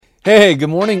Hey, good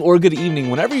morning or good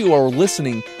evening. Whenever you are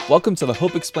listening, welcome to the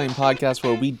Hope Explained podcast,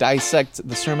 where we dissect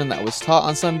the sermon that was taught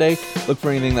on Sunday, look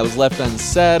for anything that was left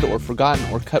unsaid or forgotten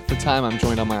or cut for time. I'm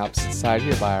joined on my opposite side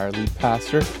here by our lead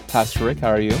pastor, Pastor Rick.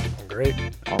 How are you? I'm great.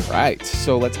 All right,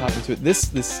 so let's hop into it. This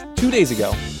 2 days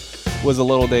ago was a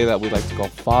little day that we like to call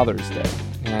Father's Day,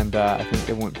 and I think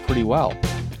it went pretty well.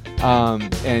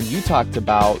 And you talked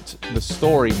about the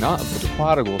story, not of the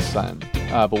prodigal son,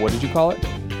 but what did you call it?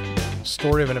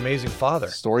 Story of an amazing father.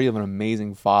 Story of an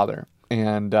amazing father.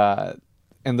 And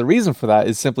the reason for that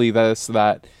is simply this,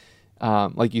 that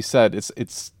like you said,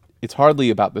 it's hardly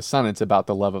about the son, it's about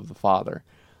the love of the father.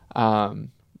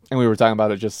 And we were talking about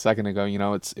it just a second ago. You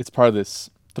know, it's part of this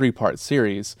 3-part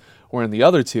series, where in the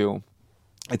other 2,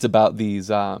 it's about these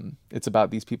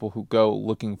people who go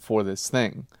looking for this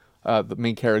thing. The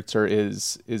main character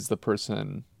is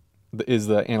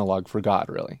the analog for God,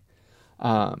 really.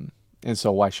 And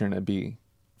so why shouldn't it be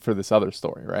for this other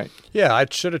story, right? Yeah, I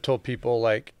should have told people,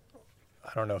 I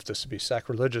don't know if this would be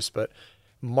sacrilegious, but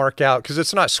mark out, because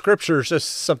it's not scripture, it's just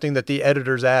something that the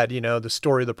editors add, the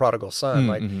story of the prodigal son.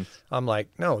 Mm-hmm. I'm like,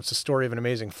 no, it's a story of an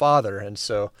amazing father. And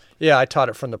so, yeah, I taught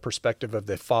it from the perspective of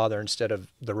the father instead of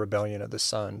the rebellion of the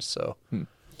son. So,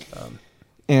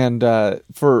 And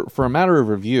for a matter of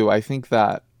review, I think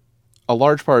that a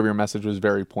large part of your message was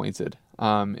very pointed.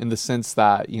 In the sense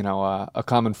that, a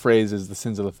common phrase is the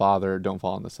sins of the father don't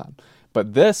fall on the son.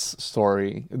 But this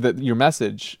story, your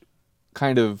message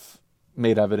kind of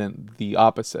made evident the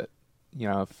opposite.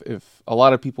 If a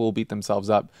lot of people will beat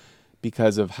themselves up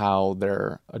because of how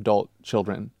their adult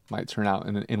children might turn out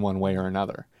in one way or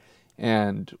another.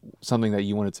 And something that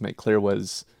you wanted to make clear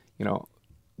was,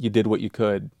 you did what you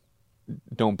could.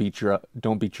 Don't beat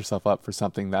yourself up for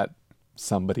something that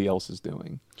somebody else is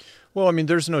doing. Well,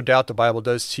 there's no doubt the Bible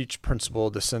does teach principle.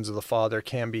 The sins of the father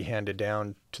can be handed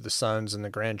down to the sons and the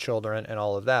grandchildren and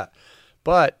all of that.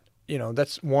 But,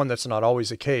 that's not always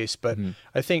the case. But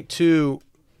I think too,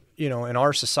 in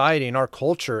our society, in our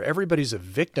culture, everybody's a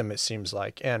victim, it seems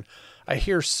like. And I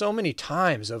hear so many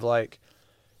times of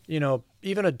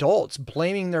even adults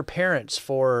blaming their parents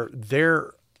for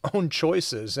their own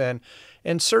choices. And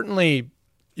certainly,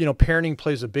 parenting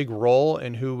plays a big role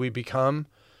in who we become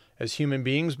as human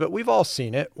beings, but we've all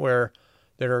seen it where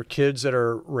there are kids that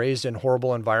are raised in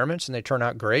horrible environments and they turn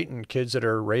out great, and kids that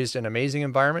are raised in amazing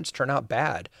environments turn out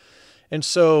bad. And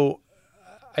so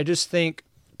I just think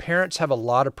parents have a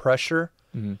lot of pressure,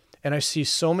 and I see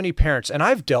so many parents, and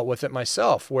I've dealt with it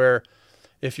myself, where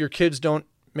if your kids don't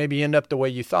maybe end up the way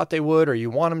you thought they would, or you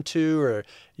want them to, or,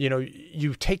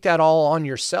 you take that all on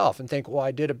yourself and think, well, I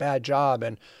did a bad job.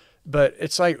 But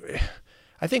it's like,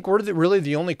 I think we're really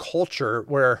the only culture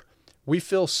where we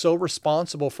feel so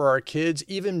responsible for our kids,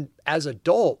 even as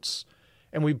adults,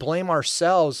 and we blame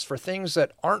ourselves for things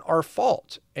that aren't our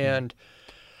fault. And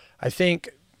I think,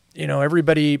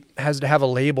 everybody has to have a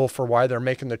label for why they're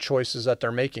making the choices that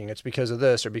they're making. It's because of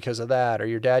this or because of that, or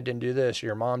your dad didn't do this, or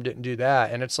your mom didn't do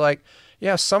that. And it's like,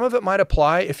 yeah, some of it might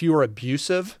apply if you were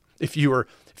abusive, if you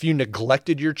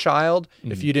neglected your child,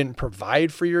 if you didn't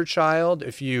provide for your child,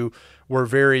 if you were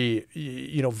very,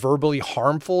 verbally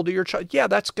harmful to your child. Yeah,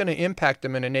 that's going to impact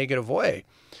them in a negative way.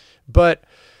 But,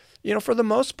 for the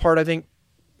most part, I think,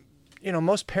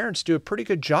 most parents do a pretty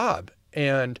good job.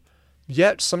 And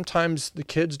yet sometimes the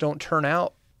kids don't turn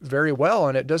out very well.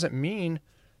 And it doesn't mean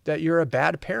that you're a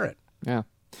bad parent. Yeah.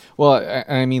 Well,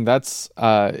 that's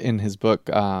in his book,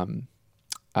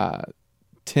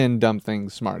 10 Dumb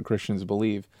Things Smart Christians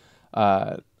Believe.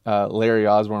 Larry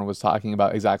Osborne was talking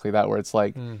about exactly that, where it's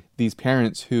like these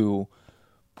parents who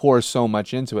pour so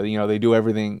much into it. They do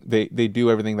everything. They do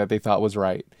everything that they thought was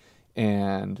right,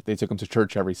 and they took them to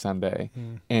church every Sunday.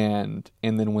 And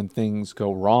then when things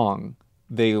go wrong,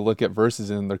 they look at verses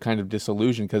and they're kind of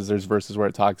disillusioned, because there's verses where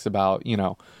it talks about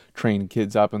train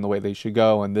kids up in the way they should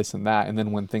go and this and that. And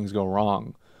then when things go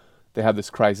wrong, they have this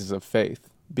crisis of faith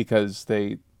because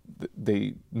they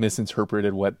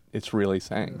misinterpreted what it's really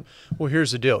saying. Well,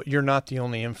 here's the deal. You're not the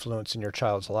only influence in your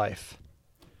child's life.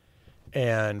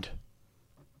 And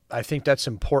I think that's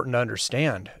important to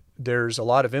understand. There's a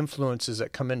lot of influences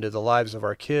that come into the lives of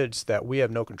our kids that we have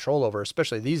no control over,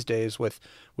 especially these days with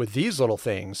these little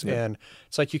things. Yeah. And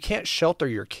it's like, you can't shelter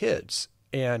your kids,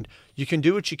 and you can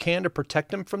do what you can to protect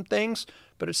them from things,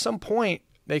 but at some point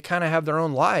they kind of have their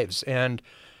own lives, and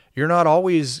you're not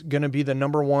always going to be the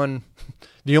number one,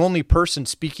 the only person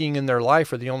speaking in their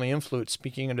life, or the only influence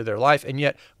speaking into their life. And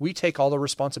yet we take all the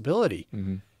responsibility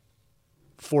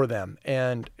for them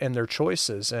and their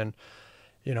choices. And,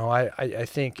 I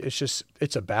think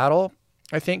it's a battle,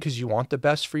 I think, because you want the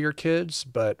best for your kids,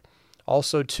 but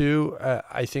Also, too,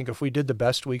 I think if we did the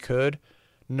best we could,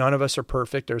 none of us are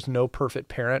perfect. There's no perfect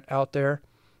parent out there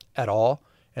at all.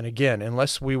 And again,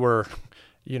 unless we were,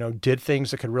 did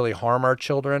things that could really harm our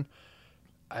children,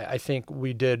 I think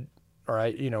we did, all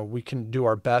right, we can do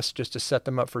our best just to set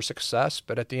them up for success.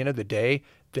 But at the end of the day,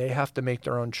 they have to make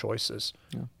their own choices,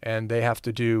 and they have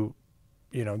to do,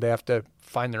 they have to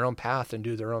find their own path and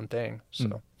do their own thing.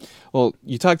 So, Well,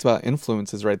 you talked about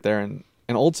influences right there, and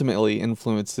ultimately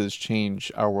influences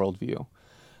change our worldview.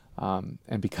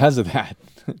 And because of that,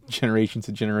 generation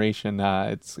to generation,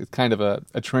 it's kind of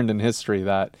a trend in history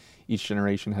that each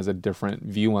generation has a different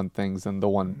view on things than the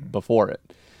one before it.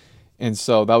 And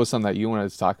so that was something that you wanted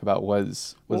to talk about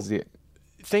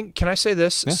Can I say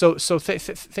this? Yeah. So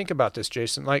think about this,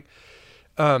 Jason. Like,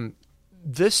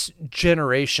 this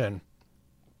generation,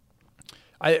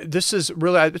 this is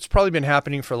really, it's probably been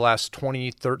happening for the last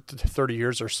 20, 30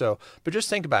 years or so. But just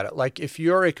think about it. Like, if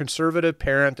you're a conservative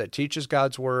parent that teaches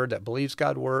God's word, that believes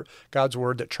God's word,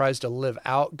 that tries to live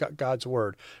out God's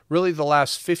word, really the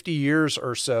last 50 years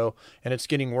or so, and it's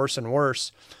getting worse and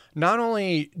worse, not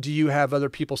only do you have other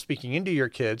people speaking into your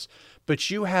kids, but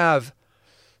you have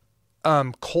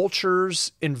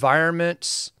cultures,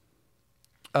 environments,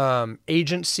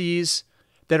 agencies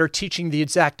that are teaching the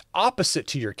exact opposite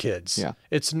to your kids. Yeah.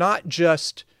 It's not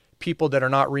just people that are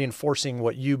not reinforcing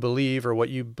what you believe or what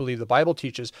you believe the Bible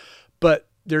teaches, but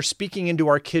they're speaking into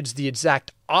our kids the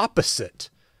exact opposite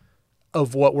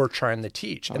of what we're trying to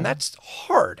teach. And that's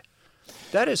hard.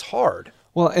 That is hard.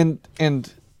 Well, and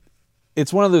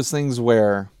it's one of those things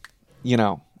where,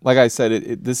 like I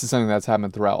said, this is something that's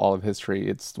happened throughout all of history.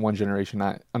 It's one generation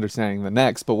not understanding the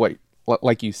next. But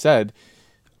like you said,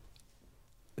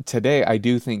 today I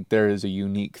do think there is a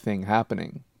unique thing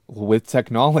happening with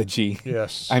technology.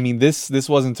 Yes. I mean, this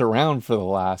wasn't around for the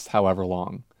last however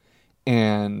long.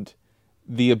 And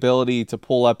the ability to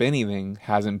pull up anything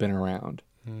hasn't been around.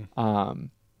 And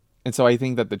so I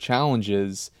think that the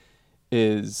challenges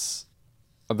is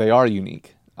they are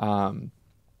unique. And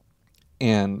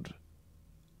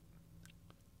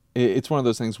it's one of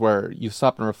those things where you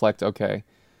stop and reflect, okay,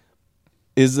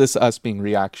 is this us being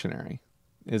reactionary?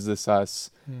 Is this us?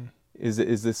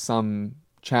 Is this some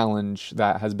challenge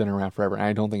that has been around forever? And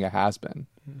I don't think it has been.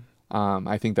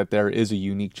 I think that there is a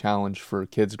unique challenge for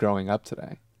kids growing up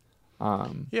today.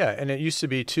 Yeah, and it used to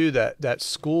be, too, that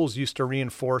schools used to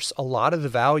reinforce a lot of the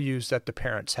values that the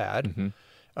parents had.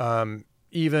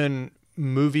 Even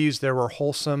movies, there were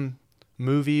wholesome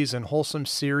movies and wholesome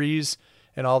series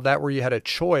and all that where you had a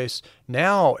choice.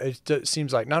 Now it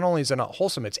seems like not only is it not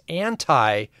wholesome, it's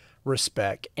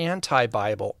anti-respect,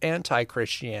 anti-Bible,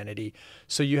 anti-Christianity.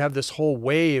 So you have this whole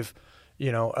wave,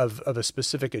 of a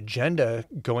specific agenda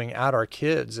going at our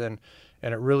kids, and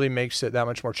it really makes it that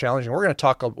much more challenging. We're going to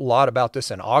talk a lot about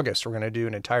this in August. We're going to do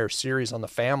an entire series on the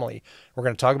family. We're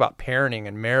going to talk about parenting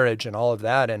and marriage and all of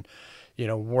that. And,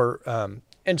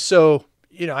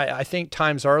 I think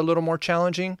times are a little more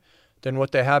challenging than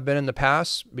what they have been in the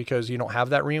past because you don't have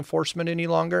that reinforcement any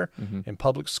longer. In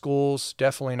public schools,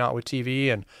 definitely not with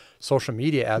TV, and social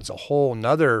media adds a whole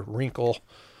nother wrinkle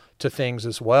to things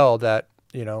as well that,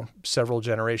 several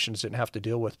generations didn't have to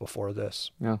deal with before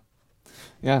this. Yeah.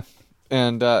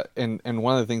 And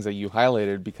one of the things that you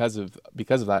highlighted because of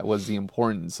that was the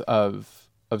importance of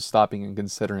stopping and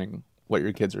considering what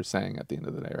your kids are saying at the end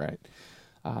of the day, right?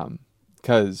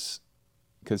 Because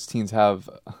teens have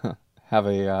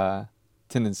a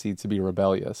tendency to be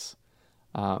rebellious,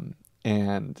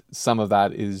 and some of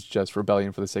that is just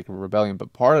rebellion for the sake of rebellion.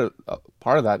 But part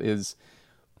of that is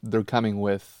they're coming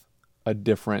with a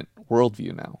different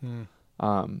worldview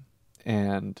now,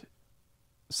 and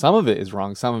some of it is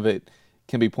wrong. Some of it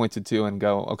can be pointed to and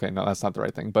go, okay, no, that's not the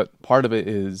right thing. But part of it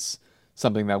is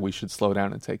something that we should slow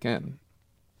down and take in.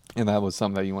 And that was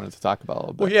something that you wanted to talk about a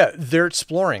little bit. Well, yeah, they're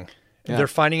exploring. Yeah. They're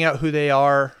finding out who they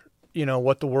are,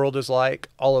 what the world is like,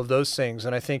 all of those things.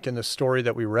 And I think in the story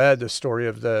that we read, the story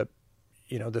of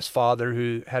this father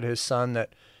who had his son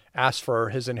that asked for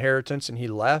his inheritance and he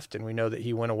left, and we know that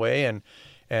he went away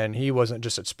and he wasn't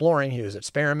just exploring, he was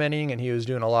experimenting, and he was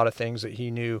doing a lot of things that he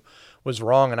knew was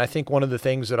wrong. And I think one of the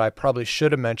things that I probably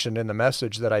should have mentioned in the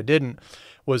message that I didn't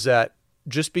was that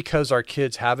just because our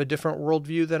kids have a different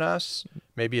worldview than us,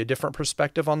 maybe a different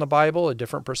perspective on the Bible, a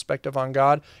different perspective on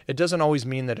God, it doesn't always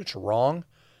mean that it's wrong.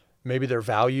 Maybe their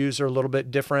values are a little bit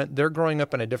different. They're growing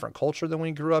up in a different culture than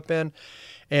we grew up in.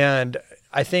 And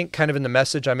I think kind of in the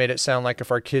message, I made it sound like if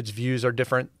our kids' views are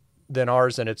different than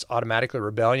ours, then it's automatically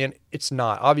rebellion. It's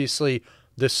not. Obviously,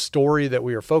 this story that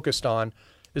we are focused on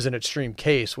is an extreme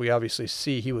case. We obviously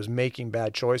see he was making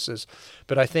bad choices.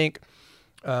 But I think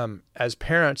as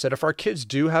parents, that if our kids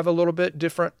do have a little bit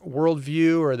different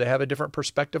worldview or they have a different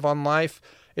perspective on life,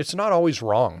 it's not always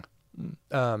wrong.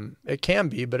 It can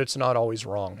be, but it's not always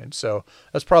wrong. And so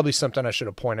that's probably something I should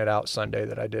have pointed out Sunday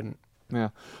that I didn't. Yeah.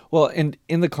 Well, and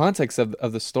in the context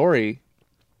of the story,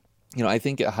 I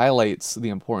think it highlights the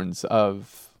importance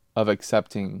of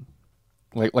accepting,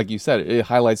 like you said, it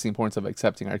highlights the importance of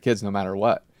accepting our kids no matter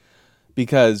what.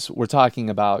 Because we're talking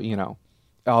about,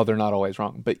 oh, they're not always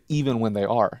wrong. But even when they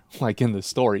are, like in the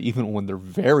story, even when they're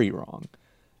very wrong,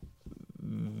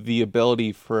 the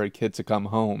ability for a kid to come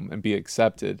home and be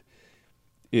accepted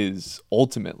is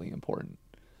ultimately important.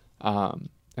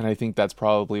 And I think that's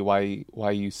probably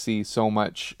why you see so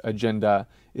much agenda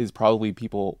is probably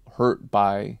people hurt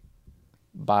by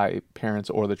parents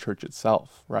or the church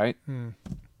itself, right?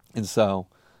 And so,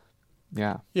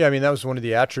 yeah. Yeah, I mean, that was one of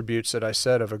the attributes that I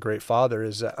said of a great father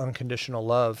is that unconditional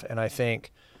love. And I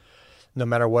think no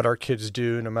matter what our kids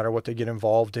do, no matter what they get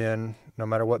involved in, no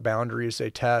matter what boundaries they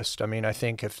test, I mean, I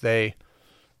think if they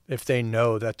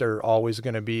know that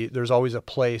there's always a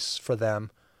place for them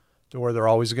where they're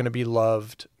always going to be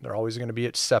loved, they're always going to be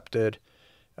accepted,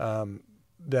 then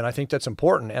I think that's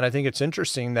important. And I think it's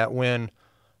interesting that when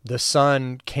the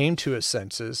son came to his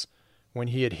senses, when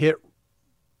he had hit,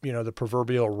 the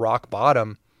proverbial rock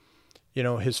bottom,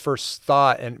 his first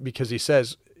thought, and because he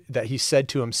says that he said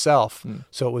to himself,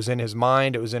 so it was in his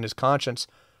mind, it was in his conscience,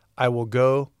 I will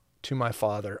go to my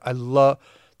father. I love,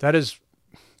 that is,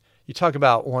 you talk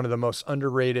about one of the most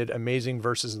underrated, amazing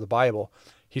verses of the Bible.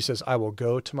 He says, I will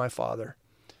go to my father.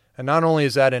 And not only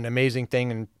is that an amazing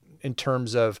thing in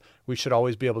terms of we should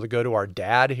always be able to go to our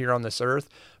dad here on this earth,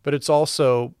 but it's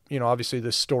also, obviously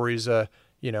this story's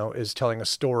is telling a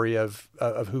story of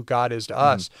who God is to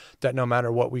us, that no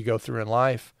matter what we go through in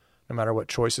life, no matter what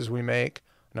choices we make,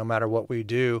 no matter what we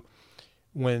do,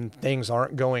 when things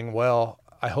aren't going well,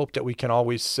 I hope that we can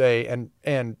always say,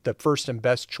 and the first and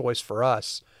best choice for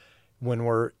us when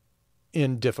we're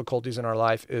in difficulties in our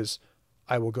life is,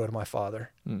 I will go to my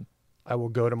father. I will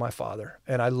go to my father.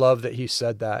 And I love that he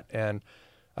said that. And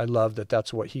I love that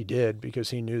that's what he did,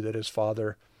 because he knew that his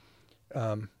father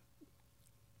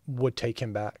would take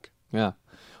him back. Yeah.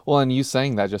 Well, and you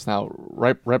saying that just now,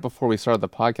 right before we started the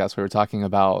podcast, we were talking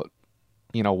about,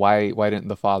 why didn't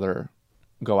the father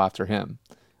go after him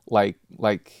like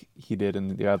he did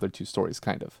in the other two stories,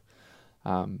 kind of.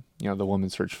 The woman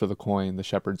searched for the coin, the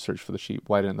shepherd searched for the sheep.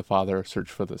 Why didn't the father search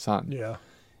for the son? Yeah.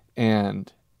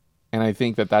 And I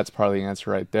think that that's part of the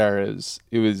answer right there is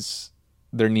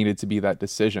there needed to be that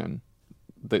decision.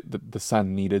 The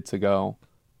son needed to go,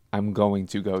 I'm going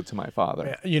to go to my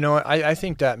father. I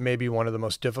think that may be one of the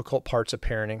most difficult parts of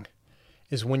parenting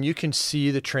is when you can see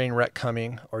the train wreck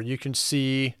coming, or you can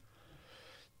see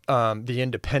the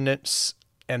independence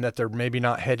and that they're maybe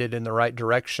not headed in the right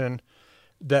direction.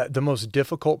 That the most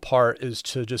difficult part is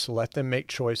to just let them make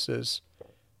choices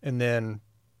and then,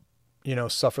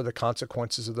 suffer the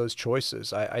consequences of those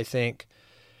choices. I think,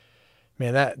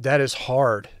 man, that is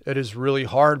hard. It is really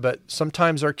hard, but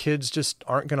sometimes our kids just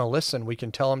aren't going to listen. We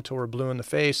can tell them till we're blue in the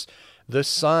face. This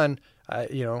son,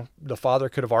 the father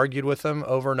could have argued with him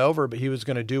over and over, but he was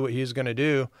going to do what he was going to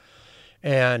do.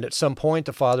 And at some point,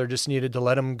 the father just needed to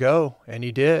let him go, and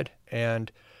he did.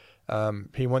 And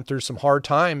he went through some hard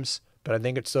times, but I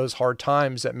think it's those hard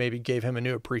times that maybe gave him a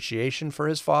new appreciation for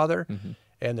his father,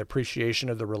 and the appreciation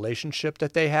of the relationship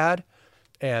that they had,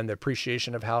 and the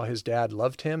appreciation of how his dad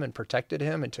loved him and protected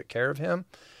him and took care of him.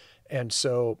 And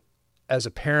so as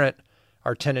a parent,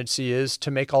 our tendency is to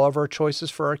make all of our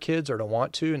choices for our kids, or to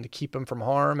want to, and to keep them from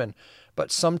harm.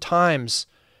 But sometimes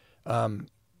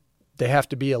they have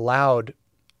to be allowed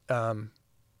to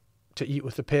eat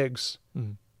with the pigs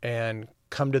and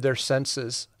come to their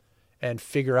senses and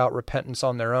figure out repentance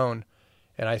on their own.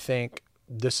 And I think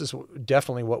this is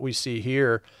definitely what we see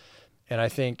here. And I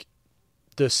think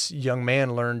this young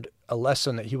man learned a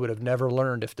lesson that he would have never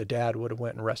learned if the dad would have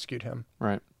went and rescued him.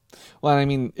 Right. Well, I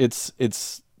mean, it's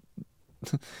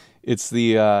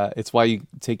why you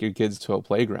take your kids to a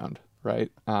playground,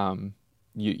 right?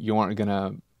 You aren't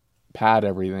gonna pad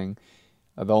everything.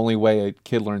 The only way a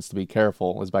kid learns to be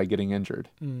careful is by getting injured.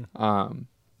 And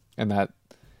that's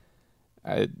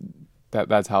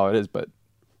how it is. But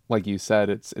like you said,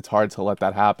 it's hard to let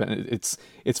that happen. It's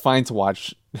fine to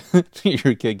watch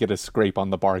your kid get a scrape on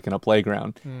the bark in a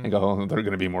playground and go, oh, they're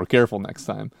going to be more careful next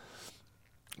time.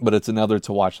 But it's another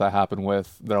to watch that happen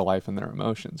with their life and their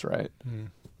emotions, right?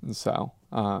 And so,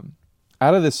 out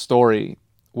of this story,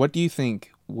 what do you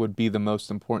think would be the most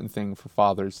important thing for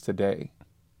fathers today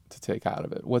to take out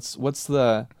of it? What's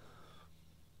the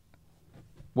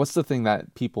thing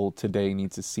that people today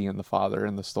need to see in the father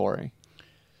in the story?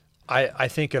 I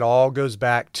think it all goes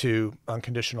back to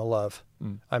unconditional love.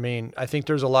 I mean, I think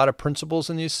there's a lot of principles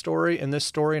in this story, and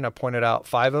I pointed out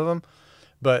 5 of them.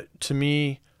 But to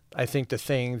me, I think the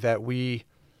thing that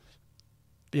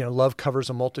love covers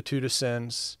a multitude of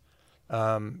sins.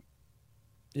 Love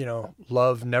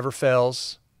never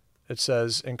fails. It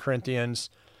says in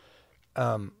Corinthians.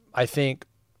 I think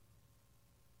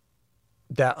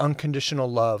that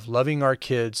unconditional love, loving our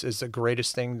kids, is the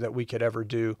greatest thing that we could ever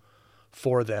do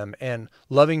for them. And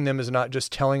loving them is not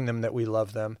just telling them that we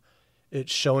love them.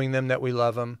 It's showing them that we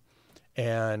love them,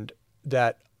 and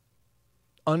that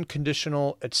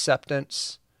unconditional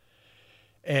acceptance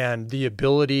and the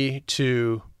ability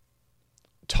to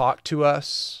talk to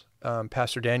us.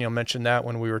 Pastor Daniel mentioned that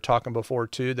when we were talking before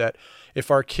too, that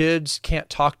if our kids can't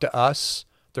talk to us,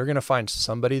 they're going to find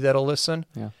somebody that'll listen.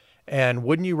 Yeah. And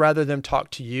wouldn't you rather them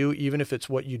talk to you, even if it's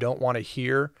what you don't want to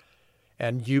hear,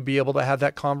 and you be able to have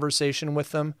that conversation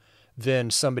with them,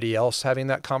 than somebody else having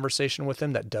that conversation with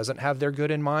them that doesn't have their good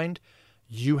in mind?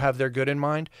 You have their good in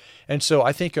mind. And so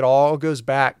I think it all goes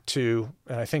back to,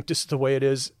 and I think this is the way it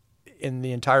is in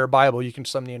the entire Bible. You can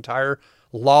sum the entire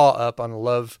law up on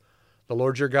love the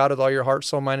Lord your God with all your heart,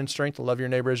 soul, mind, and strength, and love your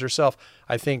neighbor as yourself.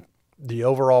 I think the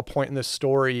overall point in this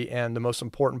story, and the most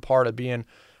important part of being,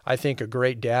 I think, a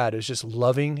great dad, is just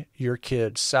loving your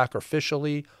kids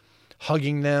sacrificially,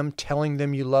 hugging them, telling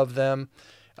them you love them,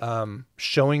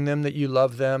 showing them that you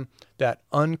love them. That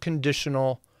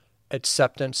unconditional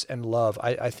acceptance and love,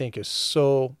 I think, is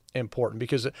so important,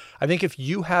 because I think if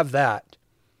you have that,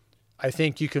 I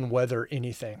think you can weather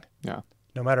anything. Yeah.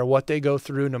 No matter what they go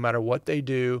through, no matter what they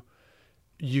do,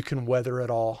 you can weather it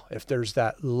all. If there's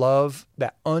that love,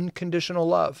 that unconditional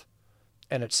love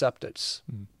and acceptance,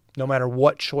 no matter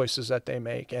what choices that they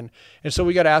make. And so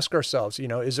we got to ask ourselves,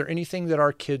 is there anything that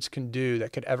our kids can do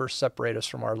that could ever separate us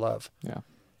from our love? Yeah.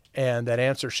 And that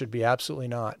answer should be absolutely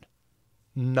not.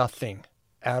 Nothing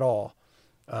at all.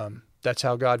 That's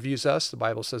how God views us. The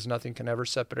Bible says nothing can ever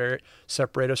separate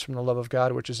us from the love of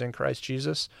God, which is in Christ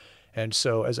Jesus. And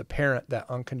so as a parent, that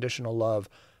unconditional love,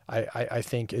 I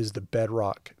think, is the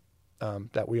bedrock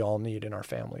that we all need in our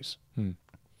families.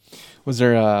 Was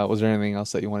there anything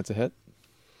else that you wanted to hit?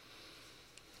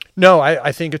 No,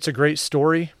 I think it's a great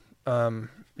story.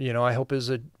 I hope is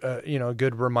a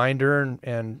good reminder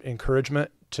and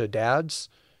encouragement to dads.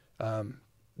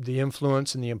 The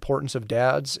influence and the importance of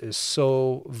dads is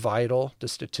so vital. The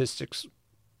statistics,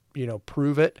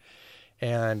 prove it.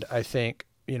 And I think,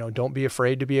 don't be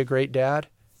afraid to be a great dad,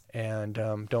 and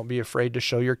don't be afraid to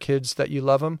show your kids that you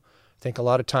love them. I think a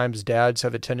lot of times dads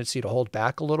have a tendency to hold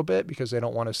back a little bit because they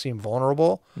don't want to seem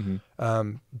vulnerable.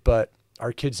 But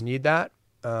our kids need that.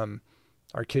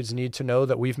 Our kids need to know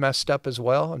that we've messed up as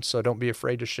well. And so don't be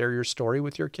afraid to share your story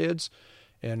with your kids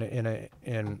in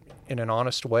an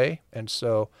honest way. And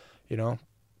so,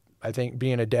 I think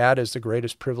being a dad is the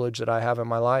greatest privilege that I have in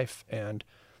my life. And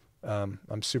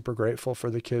I'm super grateful for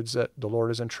the kids that the Lord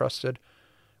has entrusted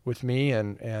with me.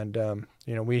 And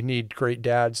we need great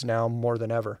dads now more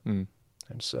than ever. And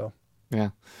so.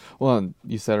 Yeah. Well,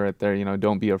 you said it right there,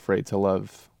 don't be afraid to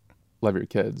love your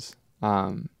kids.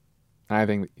 And I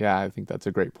think that's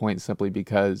a great point, simply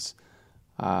because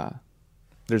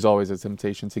there's always a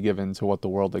temptation to give in to what the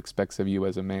world expects of you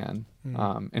as a man.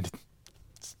 And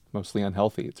it's mostly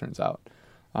unhealthy, it turns out.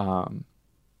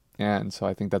 And so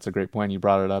I think that's a great point. You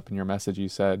brought it up in your message. You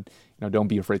said, don't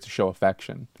be afraid to show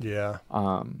affection. Yeah.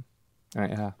 I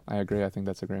agree. I think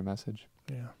that's a great message.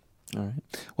 Yeah. All right.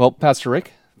 Well, Pastor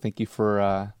Rick, thank you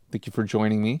for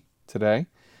joining me today.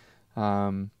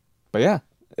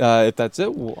 If that's it,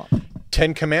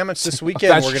 10 Commandments this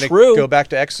weekend. That's We're going true. to go back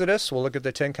to Exodus. We'll look at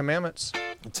the 10 Commandments.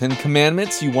 10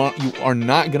 Commandments. You are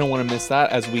not going to want to miss that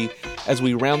as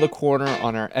we round the corner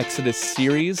on our Exodus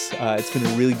series. It's been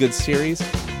a really good series.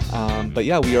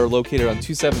 We are located on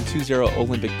 2720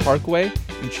 Olympic Parkway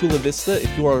in Chula Vista.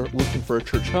 If you are looking for a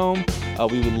church home,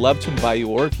 we would love to invite you.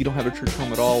 Or if you don't have a church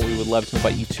home at all, we would love to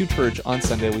invite you to church on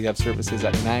Sunday. We have services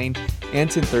at 9 and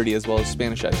 10:30, as well as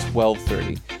Spanish at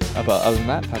 12:30. But other than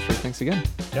that, Pastor, thanks again.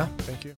 Yeah, thank you.